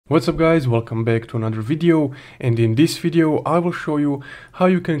What's up guys, welcome back to another video, and in this video I will show you how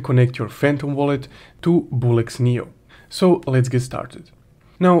you can connect your Phantom wallet to Bullx Neo. So let's get started.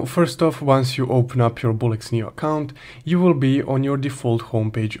 Now first off, once you open up your Bullx Neo account, you will be on your default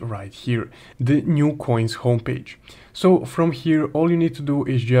homepage right here, the new coins homepage. So from here all you need to do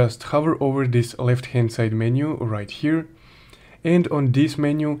is just hover over this left hand side menu right here. And on this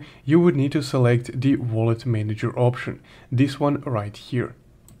menu you would need to select the wallet manager option, this one right here.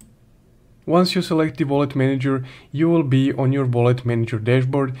 Once you select the wallet manager, you will be on your wallet manager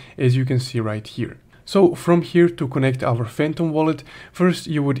dashboard, as you can see right here. So from here, to connect our Phantom wallet, first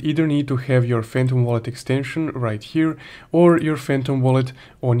you would either need to have your Phantom wallet extension right here or your Phantom wallet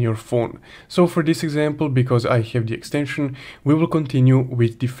on your phone. So for this example, because I have the extension, we will continue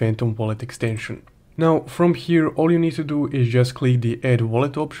with the Phantom wallet extension. Now from here all you need to do is just click the add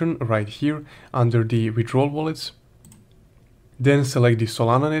wallet option right here under the withdrawal wallets. Then select the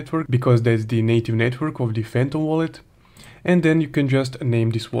Solana network because that's the native network of the Phantom wallet, and then you can just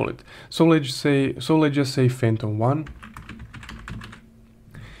name this wallet. So let's just say Phantom 1,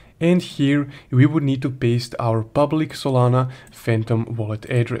 and here we would need to paste our public Solana Phantom wallet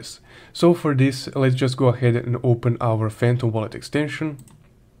address. So for this, let's just go ahead and open our Phantom wallet extension.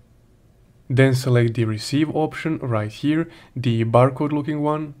 Then select the receive option right here, the barcode looking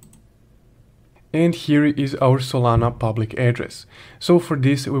one. And here is our Solana public address. So for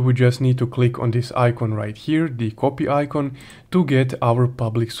this we would just need to click on this icon right here, the copy icon, to get our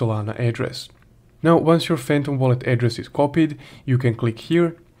public Solana address. Now once your Phantom wallet address is copied, you can click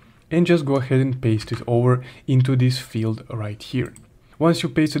here and just go ahead and paste it over into this field right here. Once you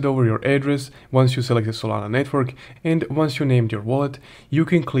pasted over your address, once you select the Solana network, and once you named your wallet, you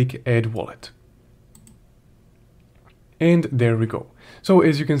can click add wallet. And there we go. So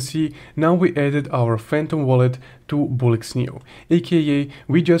as you can see, now we added our Phantom wallet to Bullx Neo, aka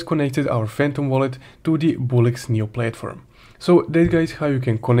we just connected our Phantom wallet to the Bullx Neo platform. So that guys how you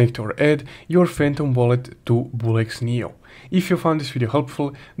can connect or add your Phantom wallet to Bullx Neo. If you found this video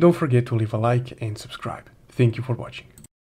helpful, don't forget to leave a like and subscribe. Thank you for watching.